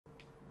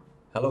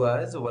Hello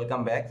guys,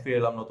 welcome back. ফিরে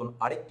এলাম নতুন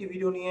আরেকটি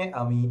ভিডিও নিয়ে।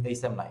 আমি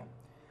এইচএম 9।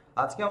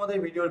 আজকে আমাদের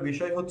ভিডিওর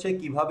বিষয় হচ্ছে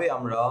কিভাবে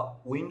আমরা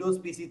উইন্ডোজ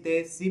পিসিতে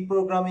সি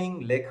প্রোগ্রামিং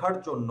লেখার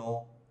জন্য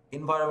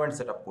এনভায়রনমেন্ট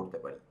সেট আপ করতে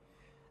পারি।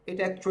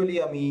 এটা অ্যাকচুয়ালি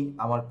আমি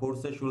আমার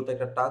কোর্সের শুরুতে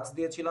একটা টাস্ক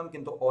দিয়েছিলাম,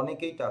 কিন্তু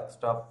অনেকেই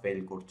টাস্কটা ফেল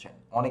করছেন।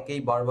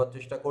 অনেকেই বারবার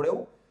চেষ্টা করেও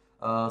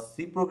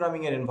সি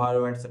প্রোগ্রামিং এর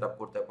এনভায়রনমেন্ট সেট আপ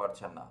করতে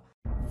পারছেন না।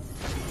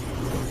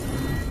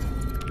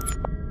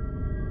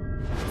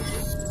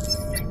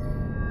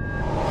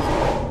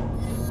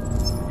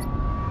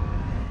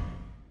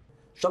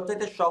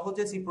 সবচাইতে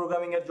সহজে সি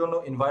প্রোগ্রামিং এর জন্য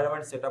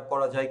এনভায়রনমেন্ট সেটআপ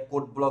করা যায়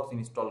কোড ব্লকস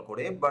ইনস্টল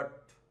করে, বাট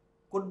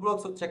কোড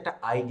ব্লকস হচ্ছে একটা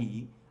আইডি,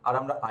 আর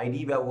আমরা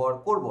আইডি ব্যবহার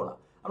করব না।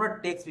 আমরা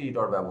টেক্সট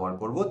এডিটর ব্যবহার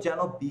করব, যেন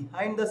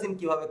বিহাইন্ড দ্য সিন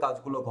কিভাবে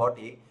কাজগুলো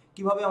ঘটে,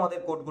 কিভাবে আমাদের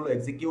কোডগুলো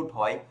এক্সিকিউট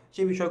হয়,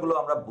 সেই বিষয়গুলো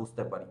আমরা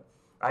বুঝতে পারি।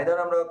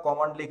 আইদার আমরা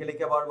কমান্ড লিখে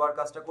লিখে বারবার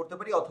কাজটা করতে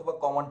পারি, অথবা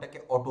কমান্ডটাকে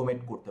অটোমেট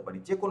করতে পারি,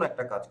 যে কোনো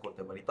একটা কাজ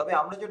করতে পারি। তবে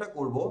আমরা যেটা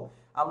করব,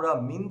 আমরা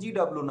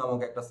মিনজিডাব্লিউ নামক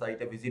একটা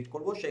সাইটে ভিজিট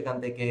করব, সেখান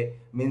থেকে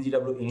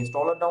মিনজিডাব্লিউ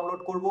ইনস্টলার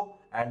ডাউনলোড করব,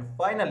 অ্যান্ড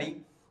ফাইনালি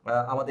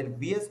আমাদের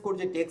ভিএস কোড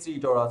যে টেক্সট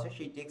এডিটর আছে,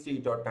 সেই টেক্সট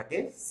এডিটরটাকে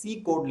সি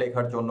কোড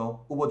লেখার জন্য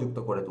উপযুক্ত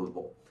করে তুলব।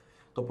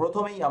 তো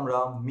প্রথমেই আমরা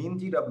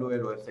মিনজিডাব্লিউ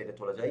এর ওয়েবসাইটে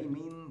চলে যাই।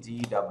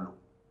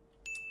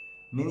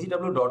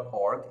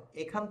 mingw.org।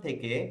 এখান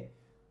থেকে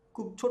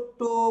খুব ছোট্ট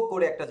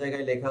করে একটা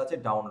জায়গায় লেখা আছে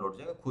ডাউনলোড।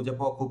 জায়গা খুঁজে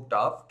পাওয়া খুব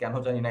টাফ, কেন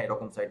জানি না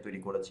এরকম সাইট তৈরি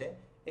করেছে।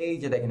 এই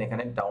যে দেখেন,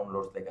 এখানে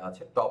ডাউনলোডস লেখা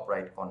আছে টপ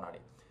রাইট কর্নারে।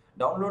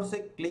 ডাউনলোডসে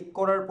ক্লিক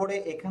করার পরে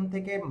এখান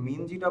থেকে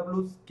mingw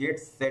গেট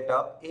সেট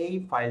আপ এই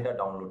ফাইলটা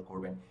ডাউনলোড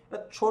করবেন। এটা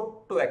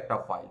ছোট্ট একটা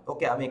ফাইল।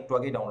 ওকে, আমি একটু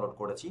আগেই ডাউনলোড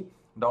করেছি।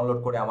 ডাউনলোড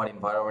করে আমার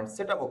এনভায়রনমেন্ট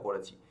সেট আপও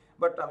করেছি,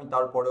 বাট আমি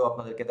তারপরেও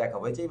আপনাদেরকে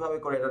দেখাবো যে এইভাবে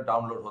করে এটা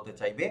ডাউনলোড হতে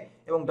চাইবে,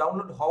 এবং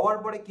ডাউনলোড হওয়ার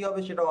পরে কি হবে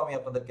সেটাও আমি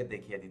আপনাদেরকে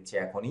দেখিয়ে দিচ্ছি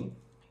এখনই।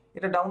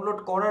 এটা ডাউনলোড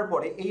করার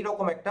পরে এই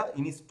রকম একটা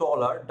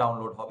ইনস্টলার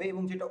ডাউনলোড হবে,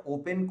 এবং যেটা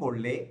ওপেন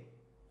করলে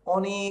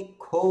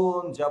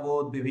অনেকক্ষণ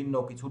যাবত বিভিন্ন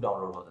কিছু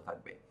ডাউনলোড হতে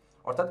থাকবে।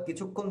 অর্থাৎ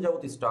কিছুক্ষণ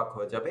যাবত স্টাক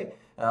হয়ে যাবে।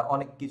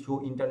 অনেক কিছু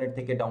ইন্টারনেট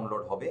থেকে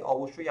ডাউনলোড হবে।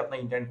 অবশ্যই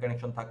আপনার ইন্টারনেট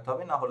কানেকশন থাকতে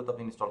হবে, না হলে তো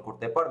আপনি ইনস্টল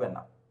করতে পারবেন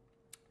না।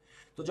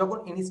 তো যখন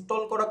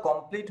ইনস্টল করা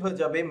কমপ্লিট হয়ে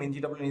যাবে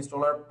mingw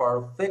ইনস্টলার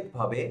পারফেক্ট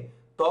ভাবে,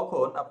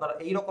 তখন আপনারা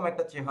এইরকম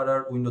একটা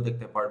চেহারার উইন্ডো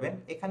দেখতে পারবেন।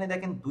 এখানে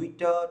দেখেন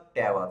দুইটা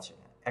ট্যাব আছে,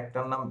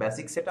 একটার নাম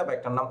বেসিক সেটআপ,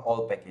 একটার নাম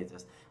অল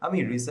প্যাকেজেস। আমি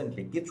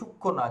রিসেন্টলি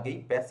কিছুক্ষণ আগেই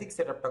বেসিক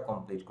সেটআপটা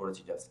কমপ্লিট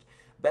করেছি। জাস্ট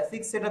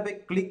বেসিক সেটআপে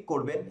ক্লিক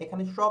করবেন,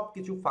 এখানে সব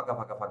কিছু ফাঁকা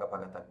ফাঁকা ফাঁকা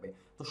ফাঁকা থাকবে।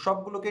 তো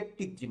সবগুলোকে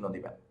টিক চিহ্ন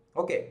দিবেন।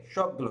 ওকে,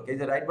 সবগুলোকে এই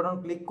যে রাইট বাটন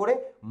ক্লিক করে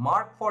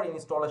মার্ক ফর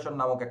ইনস্টলেশন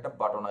নামক একটা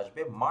বাটন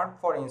আসবে। মার্ক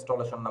ফর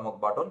ইনস্টলেশন নামক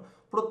বাটন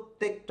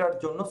প্রত্যেকটার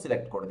জন্য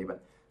সিলেক্ট করে দিবেন।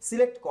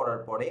 সিলেক্ট করার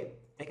পরে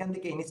এখান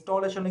থেকে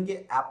ইনস্টলেশনে গিয়ে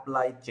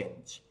অ্যাপ্লাই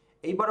চেঞ্জ,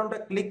 এই বাটনটা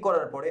ক্লিক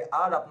করার পরে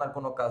আর আপনার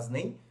কোনো কাজ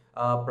নেই।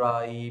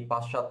 প্রায়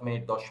 5-7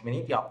 মিনিট 10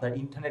 মিনিট আপনার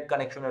ইন্টারনেট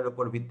কানেকশনের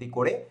উপর ভিত্তি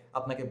করে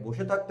আপনাকে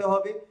বসে থাকতে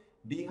হবে।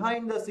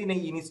 বিহাইন্ড দ্য সিন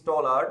এই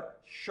ইনস্টলার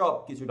সব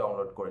কিছু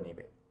ডাউনলোড করে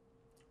নেবে।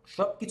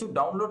 সবকিছু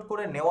ডাউনলোড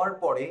করে নেওয়ার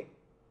পরে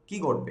কি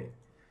ঘটবে?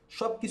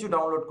 সবকিছু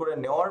ডাউনলোড করে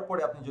নেওয়ার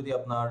পরে আপনি যদি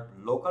আপনার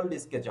লোকাল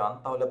ডিস্কে যান,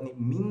 তাহলে আপনি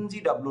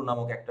mingw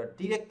নামক একটা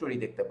ডিরেক্টরি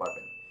দেখতে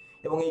পারবেন।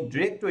 এবং এই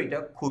ডিরেক্টরিটা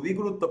খুবই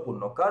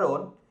গুরুত্বপূর্ণ, কারণ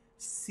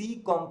সি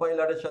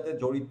কম্পাইলারের সাথে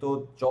জড়িত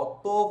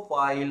যত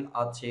ফাইল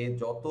আছে,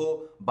 যত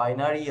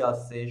বাইনারি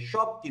আছে,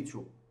 সবকিছু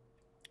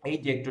এই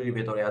ডিরেক্টরির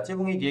ভেতরে আছে।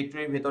 এবং এই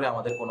ডিরেক্টরির ভেতরে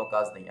আমাদের কোনো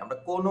কাজ নেই, আমরা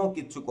কোনো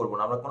কিছু করব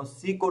না, আমরা কোনো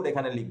সি কোড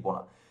এখানে লিখবো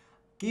না।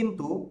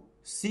 কিন্তু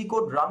সি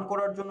কোড রান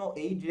করার জন্য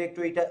এই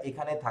ডিরেক্টরিটা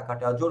এখানে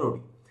থাকাটা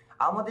জরুরি।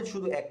 আমাদের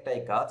শুধু একটাই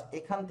কাজ,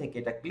 এখান থেকে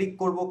এটা ক্লিক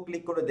করব,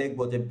 ক্লিক করে দেখব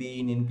যে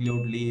বিন,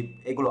 ইনক্লুড, লিভ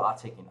এগুলো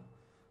আছে কিনা।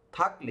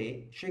 থাকলে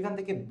সেখান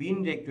থেকে বিন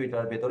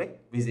ডিরেক্টরিটার ভেতরে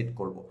ভিজিট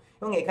করব,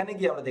 এবং এখানে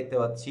গিয়ে আমরা দেখতে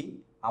পাচ্ছি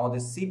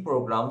আমাদের C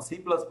program, C++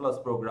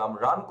 program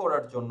run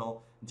করার জন্য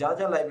যা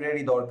যা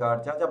লাইব্রেরি দরকার,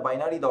 যা যা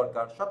বাইনারি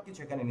দরকার, সবকিছু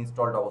এখানে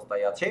ইনস্টলড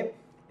অবস্থায় আছে।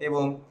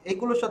 এবং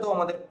এগুলোর সাথেও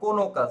আমাদের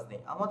কোনো কাজ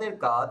নেই। আমাদের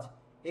কাজ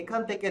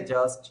এখান থেকে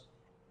জাস্ট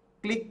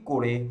ক্লিক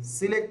করে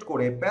সিলেক্ট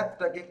করে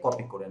প্যাথটাকে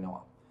কপি করে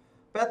নেওয়া।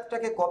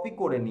 প্যাথটাকে কপি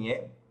করে নিয়ে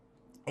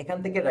এখান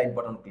থেকে রাইট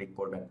বাটন ক্লিক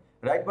করবেন।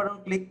 রাইট বাটন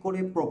ক্লিক করে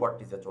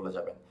প্রপার্টিজে চলে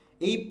যাবেন।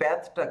 এই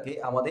প্যাথটাকে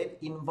আমাদের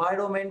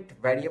এনভায়রনমেন্ট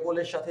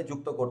ভ্যারিয়েবলের সাথে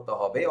যুক্ত করতে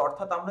হবে।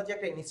 অর্থাৎ আমরা যে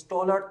একটা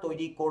ইনস্টলার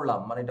তৈরি করলাম,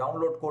 মানে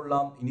ডাউনলোড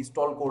করলাম,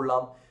 ইনস্টল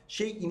করলাম,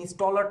 সেই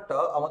ইনস্টলারটা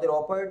আমাদের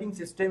অপারেটিং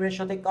সিস্টেমের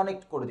সাথে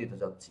কানেক্ট করে দিতে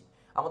যাচ্ছি।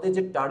 আমাদের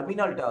যে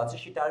টার্মিনালটা আছে,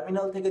 সেই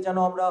টার্মিনাল থেকে যেন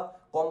আমরা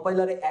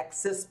কম্পাইলারে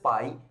অ্যাক্সেস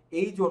পাই,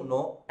 এই জন্য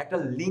একটা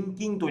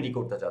লিঙ্কিং তৈরি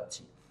করতে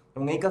যাচ্ছি।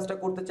 এবং এই কাজটা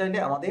করতে চাইলে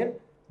আমাদের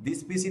দিস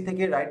পিসি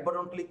থেকে রাইট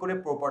বাটন ক্লিক করে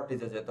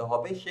প্রপার্টিজে যেতে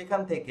হবে,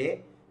 সেখান থেকে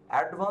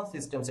অ্যাডভান্স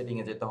সিস্টেম সেটিং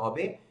এ যেতে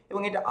হবে,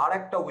 এবং এটা আর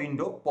একটা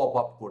উইন্ডো পপ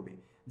আপ করবে,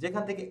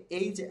 যেখান থেকে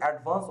এই যে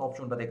অ্যাডভান্স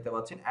অপশনটা দেখতে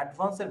পাচ্ছেন,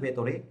 অ্যাডভান্সের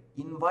ভেতরে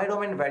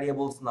এনভায়রনমেন্ট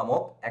ভ্যারিয়েবলস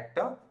নামক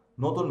একটা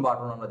নতুন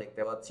বাটন আমরা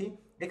দেখতে পাচ্ছি।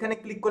 এখানে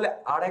ক্লিক করলে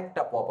আর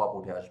একটা পপ আপ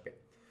উঠে আসবে।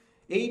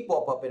 এই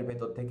পপ আপের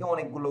ভেতর থেকে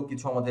অনেকগুলো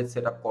কিছু আমাদের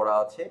সেট আপ করা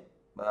আছে।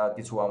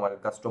 কিছু আমার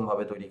কাস্টম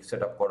ভাবে তৈরি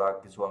সেট আপ করা,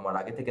 কিছু আমার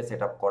আগে থেকে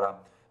সেট আপ করা,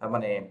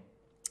 মানে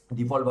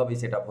ডিফল্ট ভাবে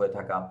সেট আপ হয়ে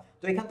থাকা।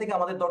 তো এখান থেকে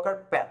আমাদের দরকার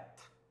প্যাথ।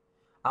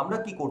 আমরা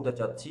কি করতে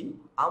চাচ্ছি,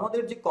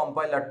 আমাদের যে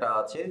কম্পাইলারটা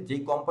আছে,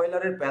 যেই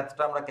কম্পাইলারের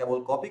প্যাথটা আমরা কেবল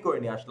কপি করে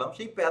নিয়ে আসলাম,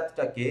 সেই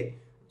প্যাথটাকে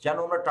যেন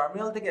আমরা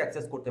টার্মিনাল থেকে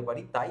অ্যাক্সেস করতে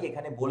পারি, তাই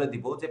এখানে বলে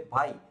দিব যে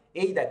ভাই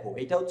এই দেখো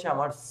এটা হচ্ছে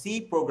আমার সি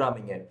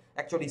প্রোগ্রামিং এর,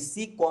 অ্যাকচুয়ালি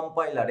সি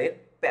কম্পাইলারের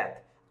প্যাথ।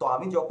 তো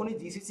আমি যখনই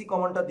জিসিসি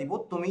কমান্ডটা দিব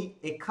তুমি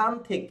এখান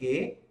থেকে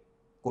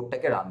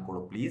কোডটাকে রান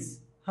করো প্লিজ।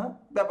 হ্যাঁ,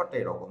 ব্যাপারটা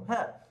এরকম।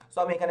 হ্যাঁ, সো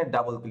আমি এখানে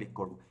ডাবল ক্লিক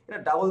করব। এটা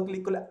ডাবল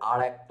ক্লিক করলে আর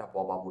একটা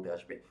পপ আপ উঠে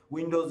আসবে।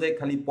 উইন্ডোজে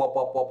খালি পপ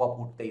আপ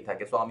উঠতেই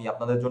থাকে। সো আমি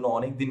আপনাদের জন্য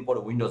অনেক দিন পরে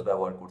উইন্ডোজ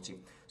ব্যবহার করছি।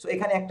 সো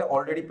এখানে একটা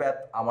অলরেডি প্যাথ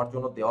আমার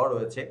জন্য দেওয়া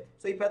রয়েছে।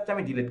 সো এই প্যাথটা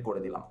আমি ডিলিট করে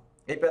দিলাম।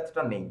 এই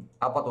প্যাথটা নেই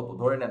আপাতত,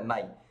 ধরে নেন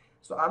নাই।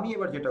 সো আমি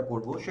এবার যেটা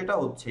করব সেটা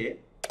হচ্ছে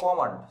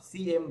কমান্ড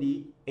সিএমডি,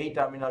 এই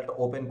টার্মিনালটা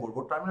ওপেন করব।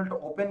 টার্মিনালটা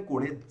ওপেন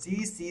করে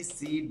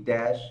জিসিসি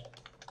ড্যাশ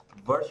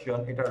ভার্সন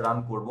এটা রান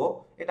করব।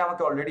 এটা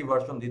আমাকে অলরেডি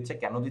ভার্সন দিচ্ছে,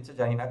 কেন দিচ্ছে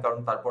জানি না, কারণ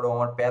তারপরেও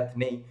আমার প্যাথ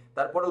নেই,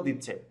 তারপরেও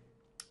দিচ্ছে।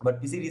 বাট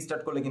পিসি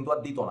রিস্টার্ট করলে কিন্তু আর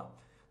দিত না।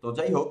 তো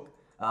যাই হোক,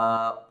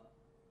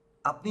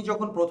 আপনি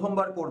যখন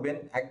প্রথমবার করবেন,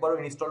 একবারও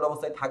ইনস্টলড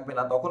অবস্থায় থাকবে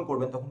না, তখন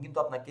করবেন, তখন কিন্তু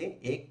আপনাকে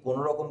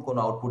কোনো রকম কোনো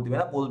আউটপুট দিবে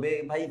না। বলবে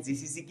ভাই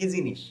জিসিসি কি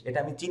জিনিস, এটা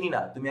আমি চিনি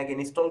না, তুমি আগে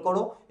ইনস্টল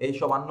করো, এই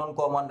সব আননোন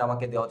কমান্ড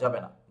আমাকে দেওয়া যাবে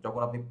না,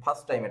 যখন আপনি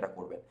ফার্স্ট টাইম এটা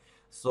করবেন।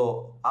 সো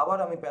আবার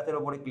আমি প্যাথের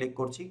উপরে ক্লিক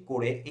করছি,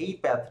 করে এই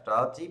প্যাথটা,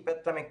 যেই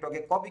প্যাথটা আমি একটু আগে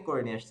কপি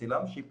করে নিয়ে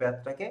এসেছিলাম, সেই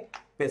প্যাথটাকে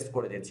পেস্ট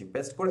করে দিচ্ছি,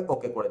 পেস্ট করে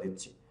ওকে করে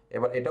দিচ্ছি।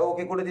 এবার এটাও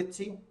ওকে করে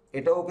দিচ্ছি,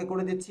 এটাও ওকে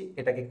করে দিচ্ছি,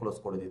 এটাকে ক্লোজ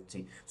করে দিচ্ছি।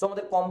 সো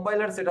আমাদের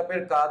কম্পাইলার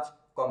সেটআপের কাজ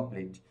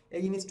কমপ্লিট।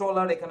 এই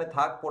ইনস্টলার এখানে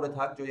থাক, পড়ে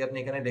থাক, যদি আপনি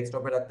এখানে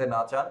ডেস্কটপে রাখতে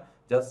না চান,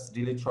 জাস্ট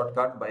ডিলিট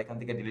শর্টকাট বা এখান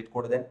থেকে ডিলিট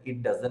করে দেন, ইট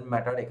ডাজন্ট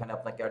ম্যাটার, এখানে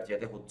আপনাকে আর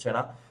যেতে হচ্ছে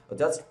না।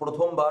 জাস্ট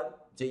প্রথমবার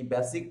যেই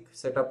বেসিক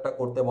সেটআপটা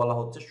করতে বলা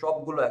হচ্ছে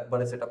সবগুলো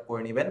একবারে সেটআপ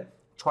করে নেবেন।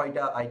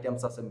 6টা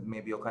আইটেমস আছে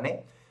মেবি ওখানে।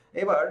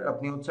 এবার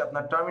আপনি হচ্ছে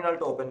আপনার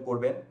টার্মিনালটা ওপেন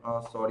করবেন।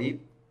 সরি,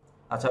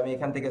 আচ্ছা আমি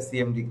এখান থেকে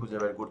সিএমডি খুঁজে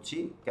বের করছি,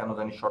 কেন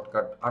জানি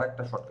শর্টকাট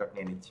আরেকটা শর্টকাট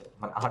নিয়ে নিচ্ছে,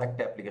 মানে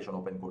আরেকটা অ্যাপ্লিকেশন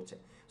ওপেন করছে।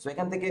 সো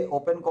এখান থেকে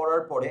ওপেন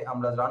করার পরে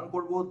আমরা রান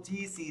করব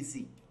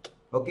জিসিসি,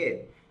 ওকে,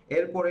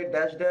 এরপরে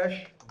ড্যাশ ড্যাশ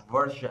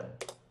ভার্সন।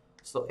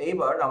 সো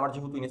এইবার আমার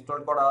যেহেতু ইনস্টল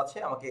করা আছে,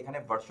 আমাকে এখানে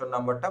ভার্সন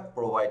নাম্বারটা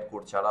প্রোভাইড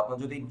করছে। আর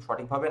আপনার যদি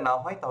সঠিকভাবে না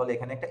হয় তাহলে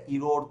এখানে একটা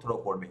ইরর থ্রো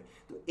করবে।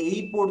 তো এই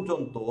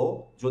পর্যন্ত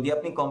যদি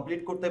আপনি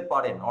কমপ্লিট করতে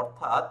পারেন,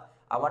 অর্থাৎ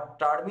আমার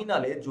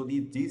টার্মিনালে যদি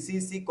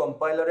জিসিসি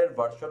কম্পাইলারের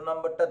ভার্সন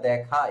নাম্বারটা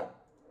দেখায়,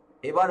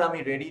 এবার আমি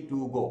রেডি টু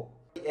গো।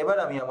 এবার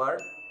আমি আমার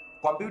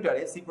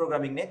কম্পিউটারে সি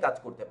প্রোগ্রামিং নিয়ে কাজ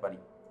করতে পারি।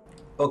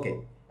 ওকে,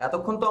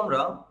 এতক্ষণ তো আমরা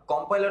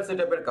কম্পাইলার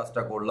সেটআপের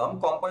কাজটা করলাম।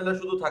 কম্পাইলার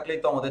শুধু থাকলেই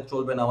তো আমাদের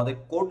চলবে না, আমাদের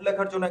কোড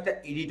লেখার জন্য একটা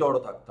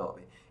এডিটরও থাকতে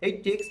হবে। এই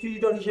টেক্সট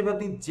এডিটর হিসেবে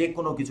আপনি যে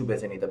কোনো কিছু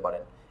বেছে নিতে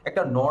পারেন।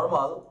 একটা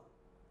নর্মাল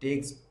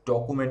টেক্সট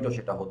ডকুমেন্টও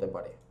সেটা হতে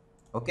পারে।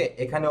 ওকে,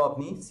 এখানেও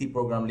আপনি সি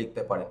প্রোগ্রাম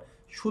লিখতে পারেন,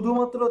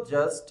 শুধুমাত্র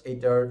জাস্ট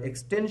এটার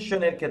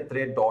এক্সটেনশনের ক্ষেত্রে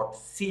ডট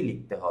সি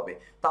লিখতে হবে।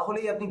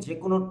 তাহলেই আপনি যে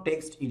কোনো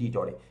টেক্সট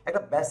এডিটরে,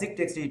 একটা basic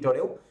text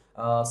এডিটরেও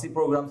C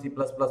program, C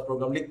plus plus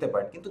programme লিখতে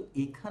পারেন। কিন্তু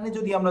এখানে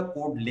যদি আমরা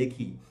কোড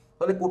লিখি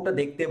তাহলে কোডটা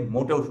দেখতে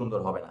মোটেও সুন্দর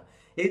হবে না।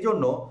 এই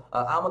জন্য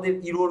আমাদের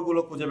ইরোর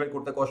গুলো খুঁজে বের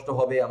করতে কষ্ট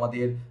হবে,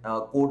 আমাদের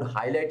কোড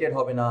হাইলাইটেড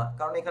হবে না,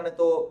 কারণ এখানে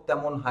তো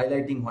তেমন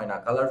হাইলাইটিং হয় না,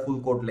 কালারফুল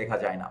কোড লেখা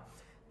যায় না।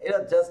 এটা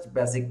জাস্ট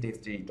বেসিক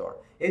টেক্সট এডিটর।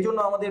 এই জন্য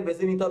আমাদের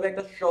বেছে নিতে হবে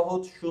একটা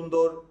সহজ,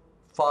 সুন্দর,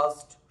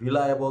 ফাস্ট,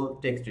 রিলায়েবল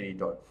টেক্সট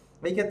এডিটর।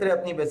 এই ক্ষেত্রে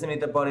আপনি বেছে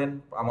নিতে পারেন,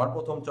 আমার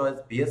প্রথম চয়েস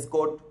VS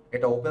কোড,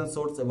 এটা ওপেন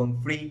সোর্স এবং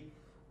ফ্রি।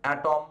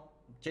 অ্যাটম,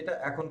 যেটা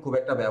এখন খুব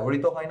একটা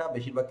ব্যবহৃত হয় না,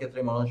 বেশিরভাগ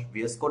ক্ষেত্রে মানুষ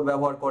VS কোড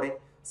ব্যবহার করে।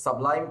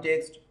 সাবলাইম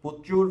টেক্সট,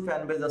 প্রচুর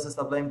ফ্যান বেজ আছে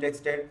সাবলাইম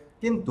টেক্সটের,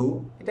 কিন্তু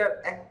এটার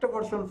একটা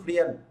ভার্সন ফ্রি,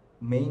 আর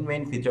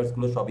মেইন ফিচার্স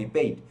গুলো সবই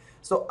পেইড।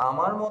 সো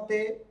আমার মতে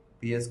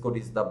VS code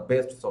is the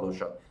best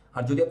solution.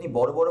 আর যদি আপনি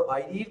বড় বড়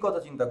আইডির কথা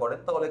চিন্তা করেন,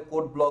 তাহলে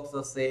কোড ব্লকস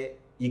আছে,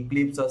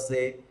 ইক্লিপস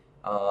আছে,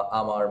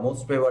 আমার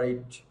মোস্ট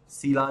ফেভারিট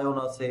সি লায়ন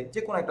আছে, যে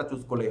কোনো একটা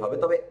চুজ করলেই হবে।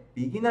 তবে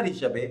বিগিনার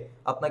হিসাবে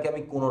আপনাকে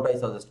আমি কোনোটাই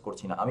সাজেস্ট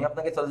করছি না, আমি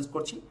আপনাকে সাজেস্ট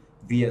করছি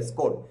VS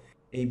কোড।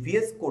 এই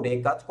VS কোডে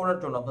কাজ করার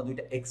জন্য আপনার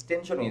দুইটা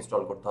এক্সটেনশন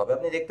ইনস্টল করতে হবে।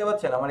 আপনি দেখতে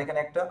পাচ্ছেন আমার এখানে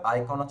একটা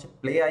আইকন আছে,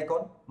 প্লে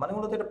আইকন, মানে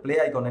মূলত এটা প্লে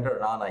আইকন, এটা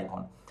রান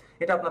আইকন।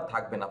 এটা আপনার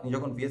থাকবে না। আপনি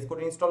যখন VS কোড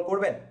ইনস্টল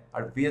করবেন,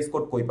 আর VS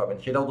কোড কই পাবেন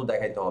সেটাও তো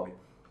দেখাইতে হবে।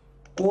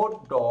 Code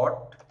dot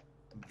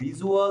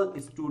visual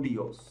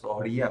studio,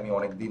 sorry আমি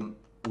অনেকদিন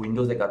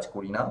উইন্ডোজে কাজ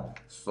করি না,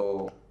 সো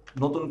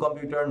নতুন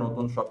কম্পিউটার,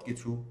 নতুন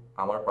সবকিছু,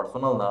 আমার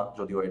পার্সোনাল না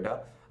যদিও, এটা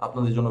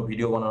আপনাদের জন্য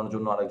ভিডিও বানানোর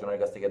জন্য আরেকজনের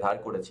কাছ থেকে ধার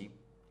করেছি।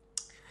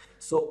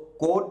 সো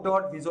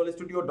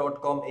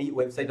code.visualstudio.com এই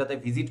ওয়েবসাইটটাতে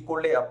ভিজিট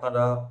করলে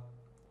আপনারা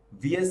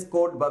VS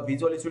কোড বা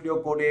ভিজুয়াল স্টুডিও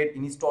কোডের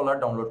ইনস্টলার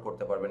ডাউনলোড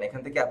করতে পারবেন।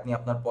 এখান থেকে আপনি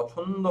আপনার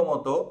পছন্দ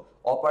মতো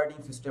অপারেটিং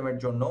সিস্টেমের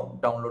জন্য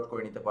ডাউনলোড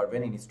করে নিতে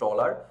পারবেন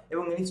ইনস্টলার,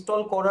 এবং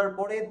ইনস্টল করার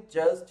পরে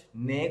জাস্ট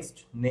নেক্সট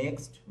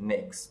নেক্সট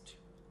নেক্সট,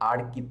 আর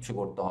কিচ্ছু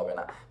করতে হবে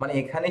না। মানে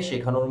এখানে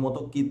শেখানোর মতো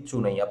কিচ্ছু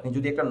নেই। আপনি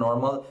যদি একটা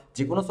নর্মাল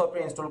যে কোনো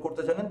সফটওয়্যার ইনস্টল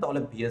করতে জানেন, তাহলে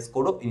VS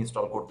কোডও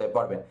ইনস্টল করতে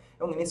পারবেন।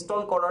 এবং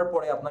ইনস্টল করার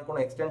পরে আপনার কোনো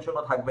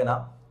এক্সটেনশনও থাকবে না,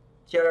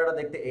 চেহারাটা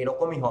দেখতে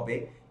এরকমই হবে।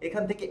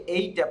 এখান থেকে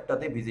এই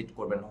ট্যাবটাতে ভিজিট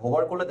করবেন,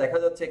 হোভার করলে দেখা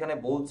যাচ্ছে এখানে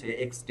বলছে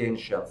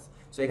এক্সটেনশনস।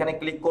 সো এখানে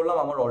ক্লিক করলাম,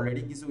 আমার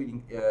অলরেডি কিছু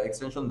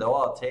এক্সটেনশন দেওয়া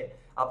আছে।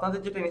 আপনাদের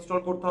যেটা ইনস্টল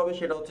করতে হবে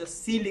সেটা হচ্ছে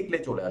সি লিখলে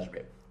চলে আসবে।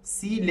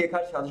 সি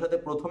লেখার সাথে সাথে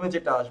প্রথমে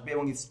যেটা আসবে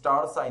এবং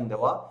স্টার সাইন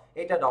দেওয়া,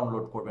 এটা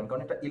ডাউনলোড করবেন,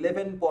 কারণ এটা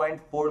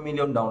 11.4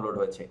 মিলিয়ন ডাউনলোড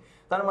হয়েছে।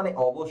 তার মানে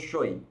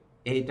অবশ্যই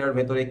এইটার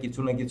ভেতরে কিছু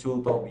না কিছু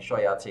তো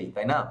বিষয় আছেই,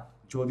 তাই না?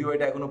 যদিও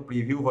এটা এখনো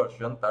প্রিভিউ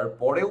ভার্সন,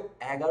 তারপরেও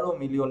 11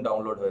 মিলিয়ন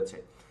ডাউনলোড হয়েছে।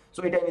 সো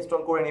এটা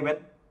ইনস্টল করে নেবেন।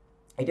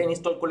 এটা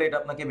ইনস্টল করলে এটা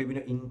আপনাকে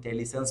বিভিন্ন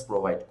ইন্টেলিজেন্স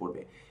প্রোভাইড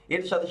করবে।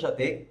 এর সাথে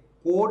সাথে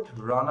কোড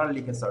রানার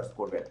লিখে সার্চ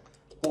করবেন।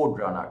 কোড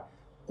রানার,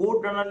 কোড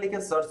রানার লিখে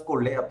সার্চ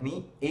করলে আপনি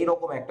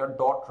এইরকম একটা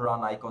ডট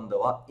রান আইকন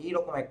দেওয়া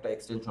এইরকম একটা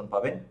এক্সটেনশন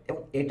পাবেন,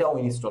 এবং এটাও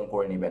ইনস্টল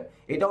করে নেবেন।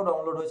 এটাও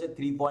ডাউনলোড হয়েছে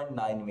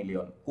 3.9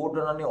 মিলিয়ন। কোড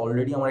রানার নিয়ে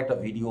অলরেডি আমার একটা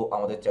ভিডিও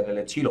আমাদের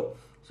চ্যানেলে ছিল।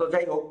 সো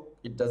যাই হোক,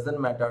 ইট ডাজন্ট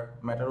ম্যাটার,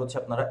 ম্যাটার হচ্ছে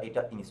আপনারা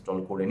এটা ইনস্টল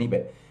করে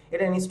নেবেন।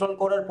 এটা ইনস্টল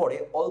করার পরে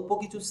অল্প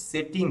কিছু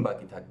সেটিং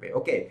বাকি থাকবে।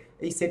 ওকে,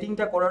 এই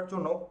সেটিংটা করার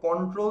জন্য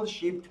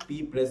Ctrl+Shift+P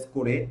প্রেস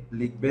করে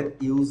লিখবেন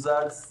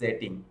ইউজার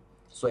সেটিং।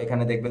 সো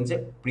এখানে দেখবেন যে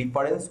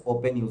প্রিফারেন্স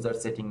ওপেন ইউজার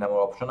সেটিং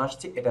নামের অপশন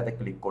আসছে, এটাতে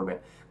ক্লিক করবেন।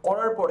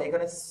 করার পরে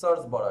এখানে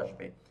সার্চ বার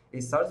আসবে,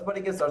 এই সার্চ বারে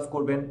গিয়ে সার্চ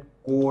করবেন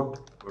কোড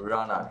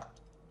রানার।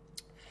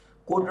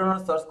 কোড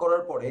রানার সার্চ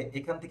করার পরে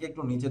এখান থেকে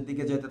একটু নিচের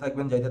দিকে যেতে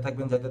থাকবেন, যাইতে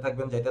থাকবেন,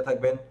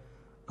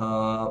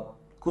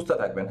 খুঁজতে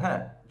থাকবেন। হ্যাঁ,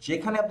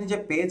 যেখানে আপনি যে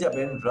পেয়ে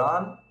যাবেন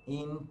run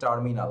in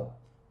terminal,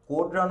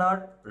 code runner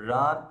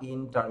run in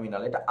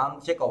terminal, এটা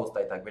আনচেক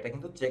অবস্থায় থাকবে, এটা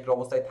কিন্তু চেক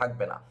অবস্থায়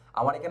থাকবে না।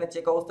 আমার এখানে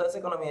চেক অবস্থায় আছে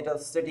কারণ আমি এটা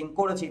সেটিং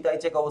করেছি, তাই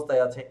চেক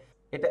অবস্থায় আছে।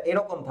 এটা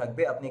এরকম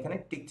থাকবে, আপনি এখানে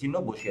টিক চিহ্ন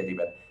বসিয়ে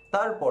দিবেন।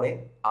 তারপরে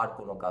আর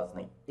কোনো কাজ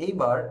নেই।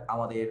 এইবার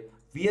আমাদের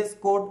ভিএস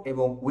কোড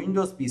এবং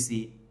উইন্ডোজ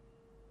পিসি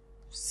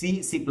C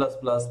C plus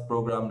plus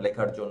programme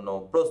লেখার জন্য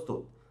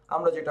প্রস্তুত।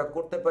 আমরা যেটা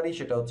করতে পারি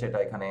সেটা হচ্ছে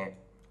এটা এখানে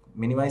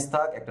মিনিমাইজ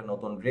থাক, একটা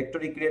নতুন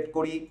ডিরেক্টরি ক্রিয়েট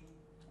করি,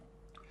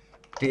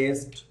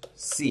 টেস্ট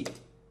সি,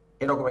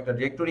 এরকম একটা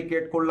ডিরেক্টরি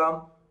ক্রিয়েট করলাম।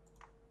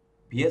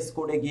 ভিএস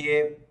কোডে গিয়ে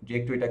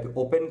ডিরেক্টরিটাকে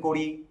ওপেন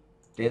করি,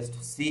 টেস্ট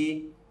সি,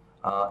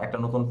 একটা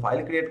নতুন ফাইল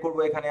ক্রিয়েট করব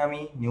এখানে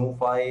আমি, new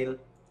file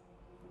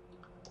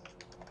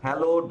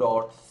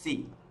hello.c,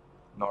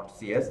 not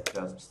CS,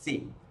 just see.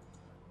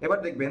 এবার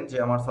দেখবেন যে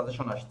আমার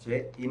সাজেশন আসছে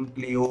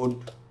ইনক্লুড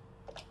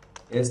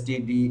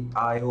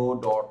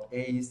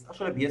stdio.h।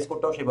 আসলে ভিএস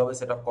কোডটাও সেভাবে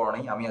সেট আপ করা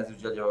নেই, আমি অ্যাজ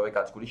ইউজুয়াল যেভাবে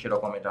কাজ করি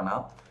সেরকম এটা না,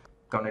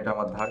 কারণ এটা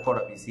আমার ধার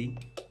করা পিসি।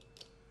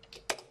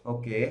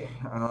 ওকে,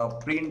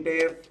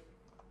 printf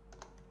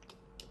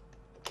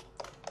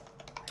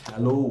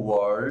hello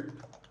world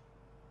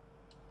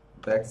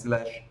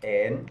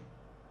 \n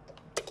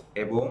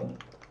এবং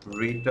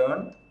রিটার্ন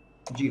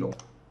 0।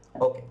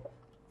 ওকে,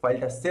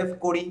 ফাইলটা সেভ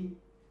করি।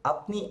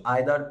 আপনি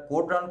আইদার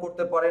কোড রান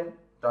করতে পারেন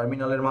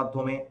টার্মিনালের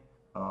মাধ্যমে,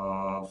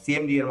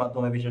 সিএমডি এর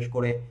মাধ্যমে বিশেষ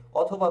করে,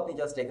 অথবা আপনি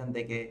জাস্ট এখান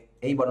থেকে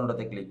এই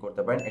বাটনটাতে ক্লিক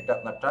করতে পারেন, এটা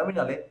আপনার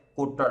টার্মিনালে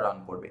কোডটা রান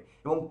করবে।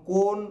 এবং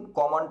কোন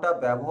কমান্ডটা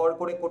ব্যবহার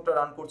করে কোডটা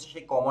রান করছে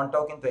সেই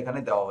কমান্ডটাও কিন্তু এখানে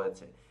দেওয়া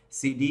হয়েছে।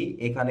 সিডি,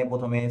 এখানে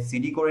প্রথমে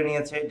সিডি করে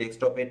নিয়েছে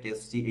ডেস্কটপে,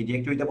 টেস্ট সি এই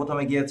ডিরেক্টরিতে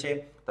প্রথমে গিয়েছে,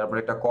 তারপর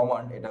একটা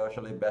কমান্ড, এটা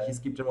আসলে ব্যাশ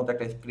স্ক্রিপ্টের মতো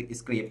একটা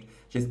স্ক্রিপ্ট,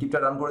 সেই স্ক্রিপ্টটা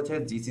রান করেছে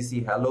জিসিসি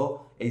হ্যালো,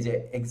 এই যে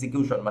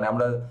এক্সিকিউশন মানে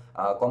আমরা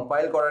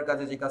কম্পাইল করার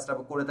কাজে যে কাজটা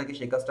করে থাকি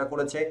সেই কাজটা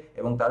করেছে।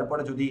 এবং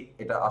তারপরে যদি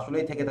এটা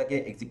আসলেই থেকে থাকে,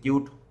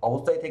 এক্সিকিউট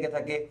অবস্থায় থেকে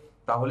থাকে,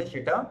 তাহলে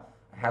সেটা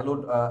হ্যালো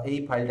এই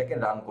ফাইলটাকে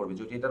রান করবে।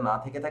 যদি এটা না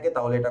থেকে থাকে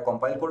তাহলে এটা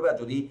কম্পাইল করবে, আর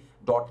যদি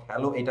ডট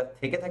হ্যালো এটা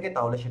থেকে থাকে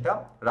তাহলে সেটা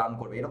রান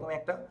করবে। এরকম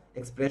একটা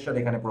এক্সপ্রেশন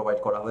এখানে প্রোভাইড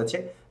করা হয়েছে,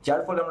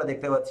 যার ফলে আমরা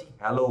দেখতে পাচ্ছি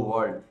হ্যালো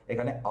ওয়ার্ল্ড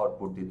এখানে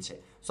আউটপুট দিচ্ছে।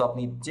 সো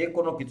আপনি যে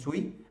কোনো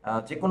কিছুই,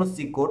 যে কোনো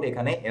সি কোড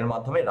এখানে এর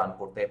মাধ্যমে রান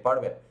করতে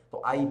পারবেন। তো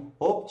আই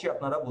হোপ যে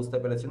আপনারা বুঝতে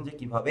পেরেছেন যে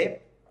কিভাবে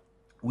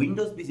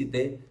উইন্ডোজ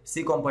পিসিতে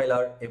সি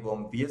কম্পাইলার এবং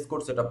ভিএস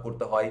কোড সেট আপ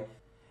করতে হয়,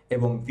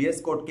 এবং ভিএস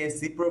কোডকে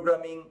সি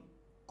প্রোগ্রামিং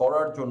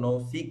করার জন্য,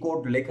 সি কোড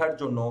লেখার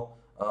জন্য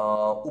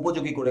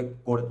উপযোগী করে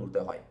করে তুলতে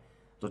হয়।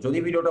 তো যদি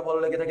ভিডিওটা ভালো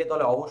লেগে থাকে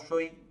তাহলে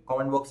অবশ্যই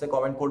কমেন্ট বক্সে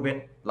কমেন্ট করবেন,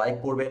 লাইক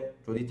করবেন।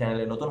 যদি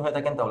চ্যানেলে নতুন হয়ে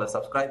থাকেন তাহলে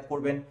সাবস্ক্রাইব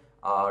করবেন,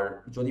 আর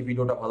যদি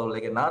ভিডিওটা ভালো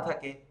লেগে না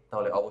থাকে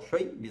তাহলে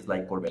অবশ্যই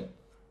ডিসলাইক করবেন।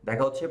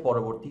 দেখা হচ্ছে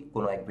পরবর্তী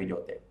কোনো এক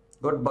ভিডিওতে।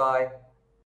 Good bye.